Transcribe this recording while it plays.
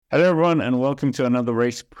Hello, everyone, and welcome to another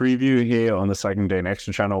race preview here on the Cycling Day Next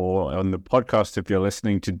channel or on the podcast. If you're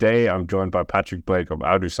listening today, I'm joined by Patrick Blake of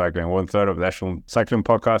Outdo Cycling, one third of the National Cycling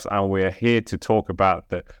Podcast, and we're here to talk about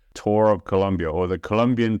the Tour of Colombia, or the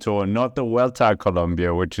Colombian Tour, not the Vuelta a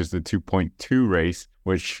Colombia, which is the 2.2 race,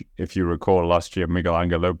 which, if you recall, last year Miguel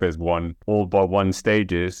Angel Lopez won all but one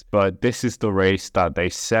stages. But this is the race that they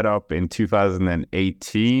set up in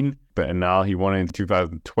 2018. Bernal, he won it in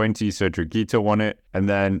 2020, Sergio Guita won it, and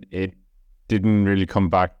then it didn't really come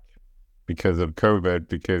back because of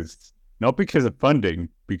COVID, not because of funding,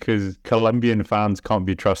 because Colombian fans can't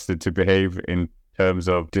be trusted to behave in terms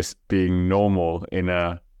of just being normal in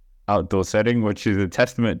a outdoor setting, which is a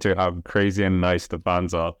testament to how crazy and nice the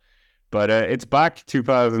fans are. But it's back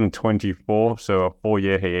 2024, so a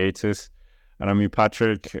 4-year hiatus. And I mean,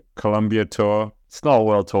 Patrick, Colombia Tour, it's not a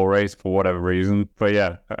World Tour race for whatever reason, but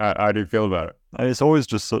yeah, how do you feel about it? It's always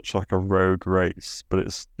just such like a road race, but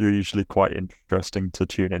it's usually quite interesting to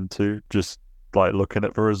tune into, just like looking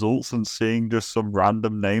at the results and seeing just some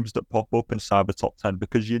random names that pop up inside the top 10,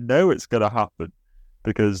 because you know it's going to happen.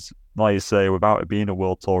 Because, like you say, without it being a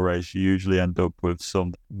World Tour race, you usually end up with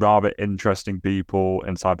some rather interesting people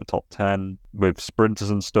inside the top 10, with sprinters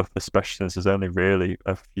and stuff, especially since there's only really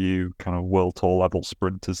a few kind of World Tour level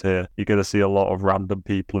sprinters here. You're going to see a lot of random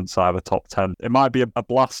people inside the top 10. It might be a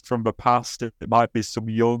blast from the past. It might be some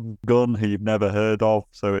young gun who you've never heard of.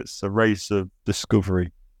 So it's a race of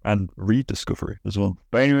discovery and rediscovery as well.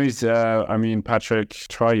 But anyways, I mean, Patrick,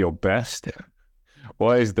 try your best.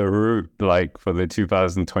 What is the route like for the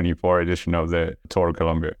 2024 edition of the Tour of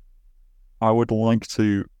Colombia? I would like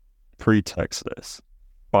to pretext this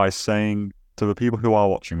by saying to the people who are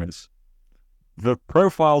watching this, the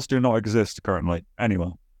profiles do not exist currently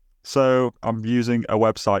anywhere. So I'm using a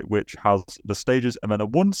website which has the stages and then a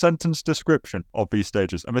one-sentence description of these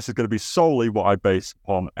stages. And this is going to be solely what I base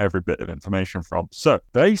upon every bit of information from. So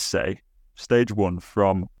they say Stage 1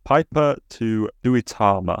 from Piper to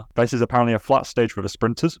Duitama. This is apparently a flat stage for the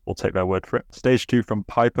sprinters. We'll take their word for it. Stage 2 from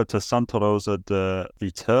Piper to Santa Rosa de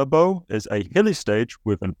Viterbo is a hilly stage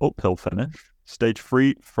with an uphill finish. Stage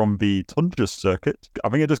 3 from the Tundra circuit. I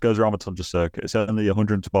think it just goes around the Tundra circuit. It's only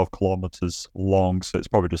 112 kilometers long, so it's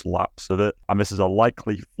probably just laps of it. And this is a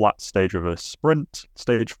likely flat stage of a sprint.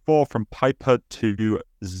 Stage 4 from Piper to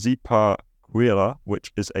Zipa,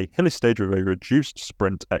 which is a hilly stage with a reduced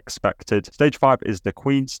sprint expected. Stage 5 is the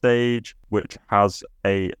Queen stage, which has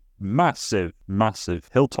a massive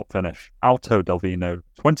hilltop finish. Alto del Vino,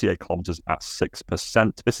 28 kilometers at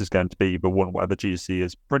 6%. This is going to be the one where the GC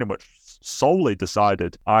is pretty much solely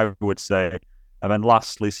decided, I would say. And then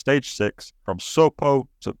lastly, stage 6 from Sopo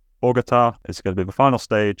to Bogota is going to be the final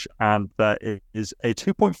stage, and there is a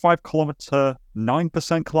 2.5 kilometer,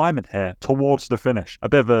 9% climbing here towards the finish. A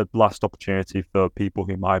bit of a last opportunity for people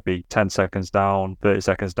who might be 10 seconds down, 30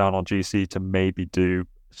 seconds down on GC to maybe do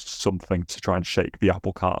something to try and shake the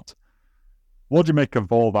apple cart. What do you make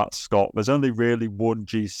of all that, Scott? There's only really one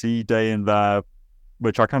GC day in there,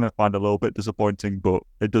 which I kind of find a little bit disappointing, but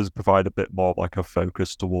it does provide a bit more of like a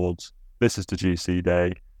focus towards this is the GC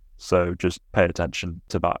day. So just pay attention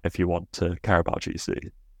to that if you want to care about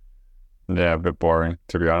GC. Yeah, a bit boring,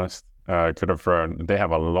 to be honest. Could have thrown. They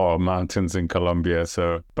have a lot of mountains in Colombia,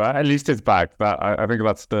 but at least it's back. I think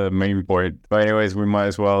that's the main point. But anyways, we might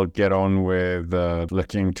as well get on with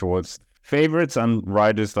looking towards favorites and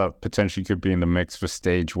riders that potentially could be in the mix for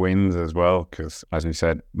stage wins as well, because as we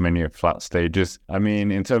said, many are flat stages. I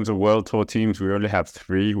mean, in terms of World Tour teams, we only have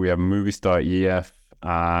 3. We have Movistar EF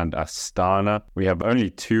and Astana. We have only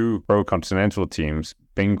 2 pro continental teams,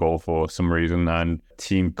 Bengal for some reason, and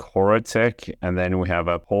Team Corotec, and then we have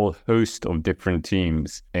a whole host of different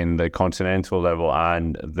teams in the continental level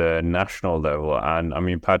and the national level. And I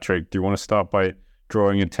mean, Patrick, do you want to start by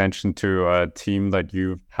drawing attention to a team that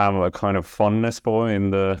you have a kind of fondness for in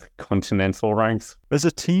the continental ranks? There's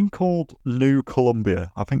a team called New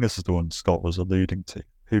Colombia, I think this is the one Scott was alluding to,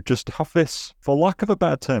 who just have this, for lack of a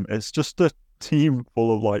better term, it's just a team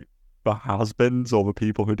full of like the has-beens or the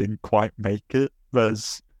people who didn't quite make it.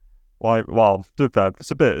 There's like, well,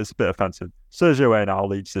 it's a bit offensive. Sergio Bernal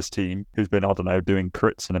leads this team, who's been, I don't know, doing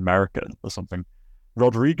crits in America or something.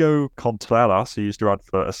 Rodrigo Contreras, who used to ride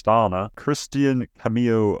for Astana. Christian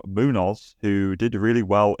Camilo Munoz, who did really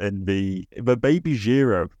well in the Baby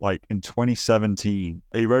Giro, like in 2017.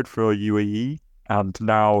 He rode for UAE, and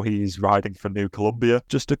now he's riding for New Colombia.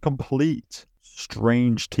 Just a complete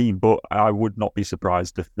strange team, but I would not be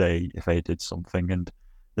surprised if they did something. And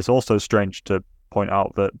it's also strange to point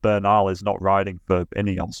out that Bernal is not riding for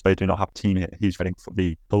Ineos. They do not have a team here. He's riding for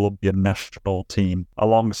the Colombian national team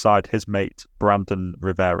alongside his mate Brandon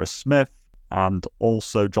Rivera Smith and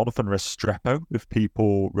also Jonathan Restrepo, if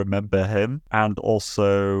people remember him, and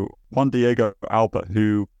also Juan Diego Albert,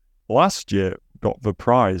 who last year got the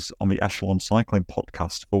prize on the Echelon Cycling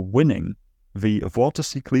podcast for winning the Vuelta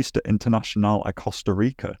Ciclista Internacional a Costa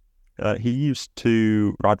Rica. He used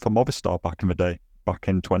to ride for Movistar back in the day, back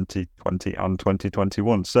in 2020 and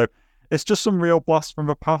 2021. So it's just some real blast from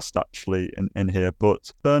the past, actually, in here.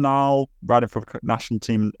 But Bernal riding for the national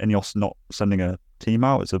team, Ineos not sending a team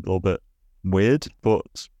out, is a little bit weird.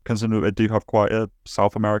 But considering they do have quite a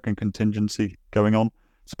South American contingency going on,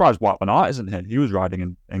 surprised Wout van Aert isn't here. He was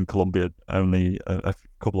riding in Colombia only a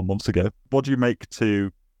couple of months ago. What do you make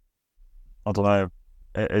to, I don't know,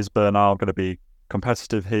 is Bernal going to be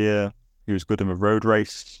competitive here? He was good in the road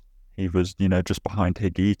race. He was, just behind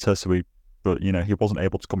Higuita, but he wasn't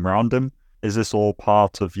able to come around him. Is this all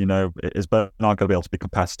part of, is Bernal going to be able to be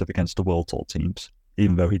competitive against the World Tour teams,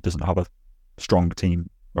 even though he doesn't have a strong team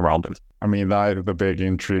around him? I mean, that is the big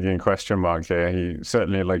intriguing question mark here. He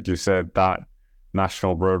certainly, like you said, that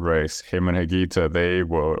national road race, him and Higuita,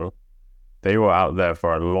 they were out there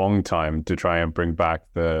for a long time to try and bring back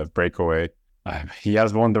the breakaway. He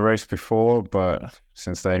has won the race before, but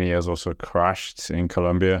since then he has also crashed in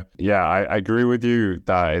Colombia. Yeah, I agree with you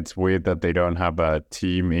that it's weird that they don't have a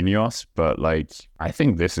team Ineos, but I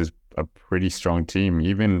think this is a pretty strong team.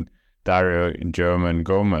 Even Dario German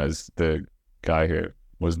Gomez, the guy who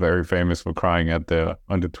was very famous for crying at the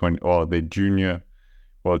under 20 or the junior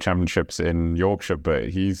World Championships in Yorkshire, but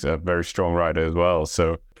he's a very strong rider as well.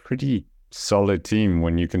 So pretty solid team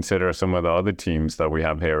when you consider some of the other teams that we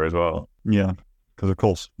have here as well. Yeah, because of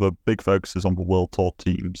course the big focus is on the World Tour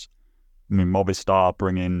teams. I mean, Movistar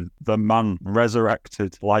bringing the man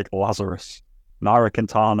resurrected like Lazarus. Nairo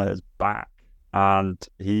Quintana is back, and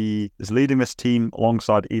he is leading this team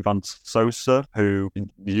alongside Ivan Sosa, who...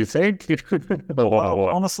 You think? Well,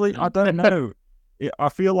 honestly, I don't know. I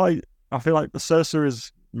feel like Sosa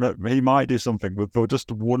is... He might do something with just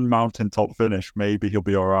one mountaintop finish. Maybe he'll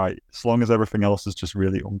be all right. As long as everything else is just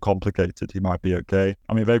really uncomplicated, he might be okay.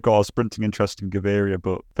 I mean, they've got a sprinting interest in Gaviria,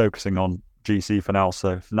 but focusing on GC for now.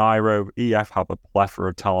 So Nairo, EF have a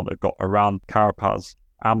plethora of talent. They've got Aran, Carapaz,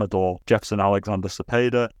 Amador, Jefferson Alexander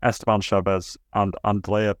Cepeda, Esteban Chavez, and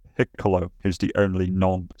Andrea Piccolo, who's the only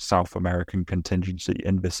non-South American contingency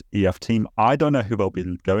in this EF team. I don't know who they'll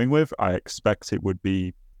be going with. I expect it would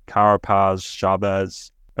be Carapaz,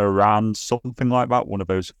 Chavez, Aran, something like that, one of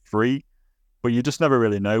those three. But you just never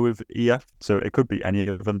really know with EF, so it could be any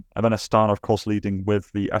of them. And then Astana, of course, leading with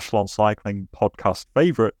the Echelon Cycling podcast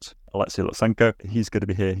favourite, Alexei Lutsenko. He's going to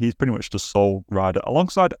be here. He's pretty much the sole rider,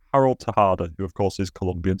 alongside Harold Tejada, who, of course, is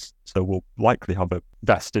Colombian, so will likely have a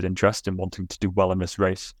vested interest in wanting to do well in this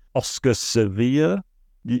race. Oscar Sevilla,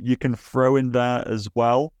 you can throw in there as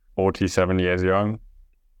well. 47 years young.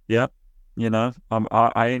 Yeah.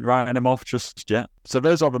 I ain't writing him off just yet. So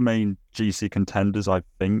those are the main GC contenders, I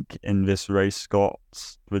think, in this race, Scott.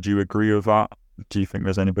 Would you agree with that? Do you think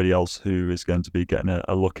there's anybody else who is going to be getting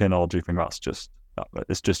a look in, or do you think it's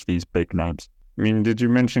just these big names? I mean, did you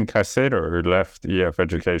mention Caicedo, who left EF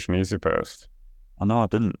Education Easy Post? I know I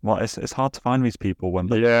didn't. Well, it's hard to find these people when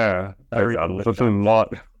they're a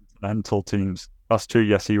lot mental teams. That's true.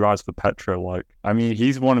 Yes, he rides for Petro. I mean,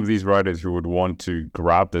 he's one of these riders who would want to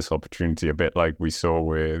grab this opportunity, a bit like we saw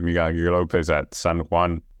with Miguel Lopez at San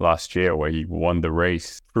Juan last year, where he won the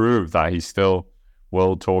race, proved that he's still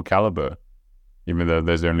World Tour caliber, even though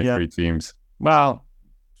there's only 3 teams. Well,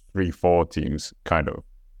 3-4 teams, kind of.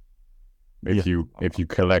 If you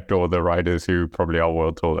collect all the riders who probably are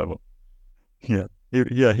World Tour level. Yeah,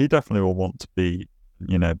 he definitely will want to be,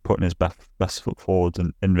 putting his best foot forward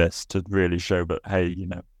in this to really show that, hey,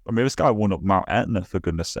 I mean, this guy won up Mount Etna, for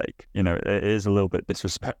goodness sake. It is a little bit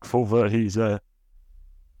disrespectful that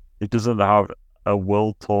he doesn't have a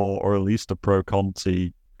World Tour or at least a Pro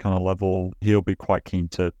Conti kind of level. He'll be quite keen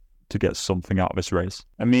to get something out of this race.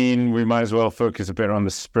 I mean, we might as well focus a bit on the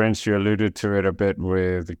sprints. You alluded to it a bit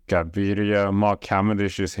with Gaviria. Mark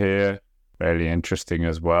Cavendish is here. Fairly interesting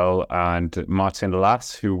as well. And Martin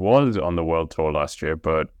Lass, who was on the World Tour last year,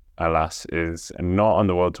 but alas is not on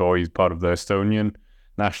the World Tour. He's part of the Estonian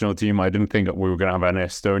national team. I didn't think we were going to have an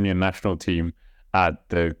Estonian national team at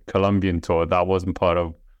the Colombian Tour. That wasn't part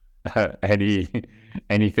of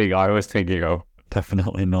anything I was thinking of.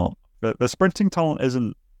 Definitely not. The sprinting talent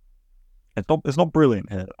it's not brilliant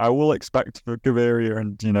here. I will expect for Gaviria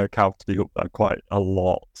and, Cav to be up there quite a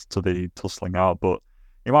lot to be tussling out, but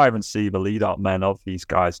you might even see the lead-out men of these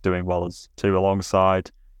guys doing well as two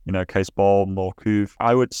alongside, Case Ball, Morcuv.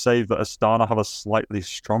 I would say that Astana have a slightly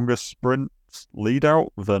stronger sprint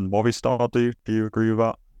lead-out than Movistar do. Do you agree with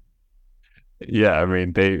that? Yeah, I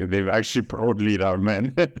mean, they've actually brought lead out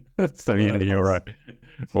men. So, you're right.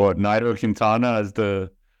 What, Nairo Quintana as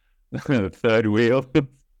the third wheel?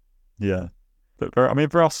 Yeah. But there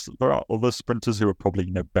are other sprinters who are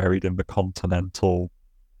probably, buried in the continental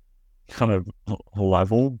kind of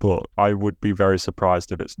level, but I would be very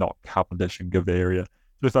surprised if it's not Cavendish and Gaviria.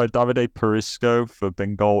 If Davide Perisco for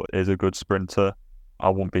Bernal is a good sprinter, I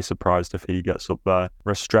wouldn't be surprised if he gets up there.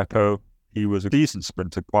 Restrepo, he was a decent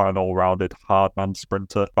sprinter, quite an all-rounded hard-man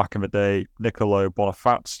sprinter back in the day. Nicolo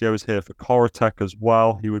Bonifacio is here for Corotec as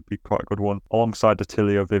well. He would be quite a good one. Alongside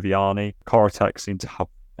Attilio Viviani, Corotec seem to have,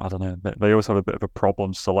 I don't know, they always have a bit of a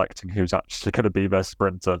problem selecting who's actually going to be their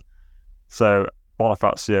sprinter. So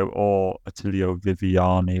Bonifacio or Attilio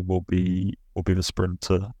Viviani will be the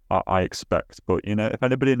sprinter, I expect. But, if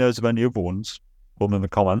anybody knows of any other ones, put them in the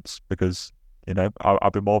comments, because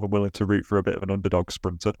I'd be more than willing to root for a bit of an underdog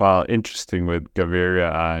sprinter. Well, interesting with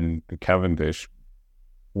Gaviria and Cavendish.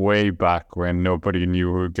 Way back when nobody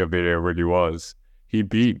knew who Gaviria really was, he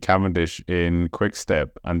beat Cavendish in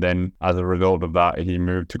Quickstep, and then as a result of that, he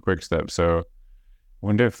moved to Quickstep. So I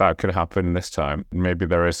wonder if that could happen this time. Maybe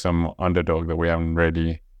there is some underdog that we haven't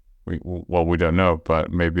really, we don't know,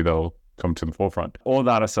 but maybe they'll come to the forefront. All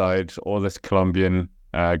that aside, all this Colombian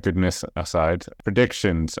goodness aside,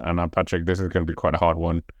 predictions, and Patrick, this is going to be quite a hard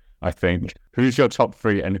one, I think. Who's your top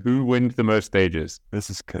three, and who wins the most stages? This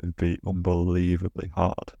is going to be unbelievably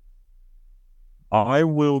hard. I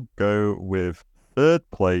will go with third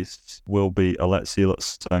place will be Alexei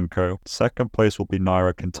Lutsenko. Second place will be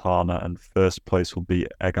Nairo Quintana, and first place will be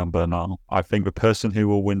Egan Bernal. I think the person who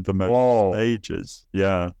will win the most stages,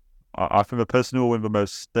 I think the person who will win the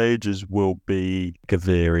most stages will be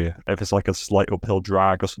Gaviria. If it's like a slight uphill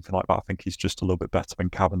drag or something like that, I think he's just a little bit better than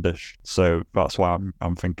Cavendish. So that's why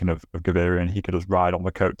I'm thinking of Gaviria, and he could just ride on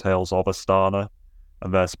the coattails of Astana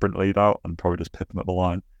and their sprint lead out and probably just pip him at the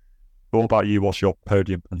line. But what about you? What's your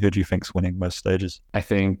podium, and who do you think's winning most stages? I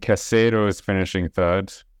think Casero is finishing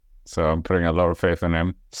third, so I'm putting a lot of faith in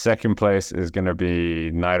him. Second place is going to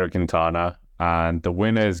be Nairo Quintana. And the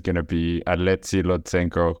winner is going to be Alexei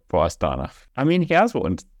Lutsenko for Astana. I mean, he has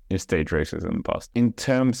won stage races in the past. In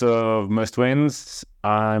terms of most wins,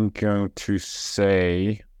 I'm going to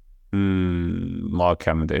say Mark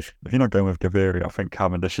Cavendish. If you're not going with Gaviria, I think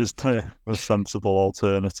Cavendish is the sensible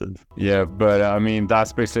alternative. Yeah, but I mean,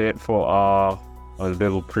 that's basically it for our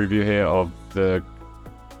little preview here of the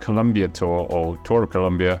Colombia Tour, or Tour of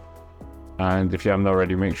Colombia. And if you haven't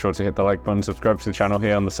already, make sure to hit the like button, subscribe to the channel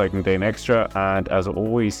here on the Cycling Dane Extra, and as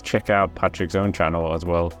always, check out Patrick's own channel as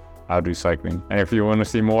well, I'll Do Cycling. And if you want to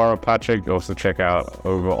see more of Patrick, also check out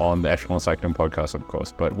over on the Echelon Cycling Podcast, of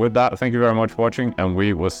course. But with that, thank you very much for watching, and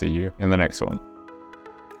we will see you in the next one.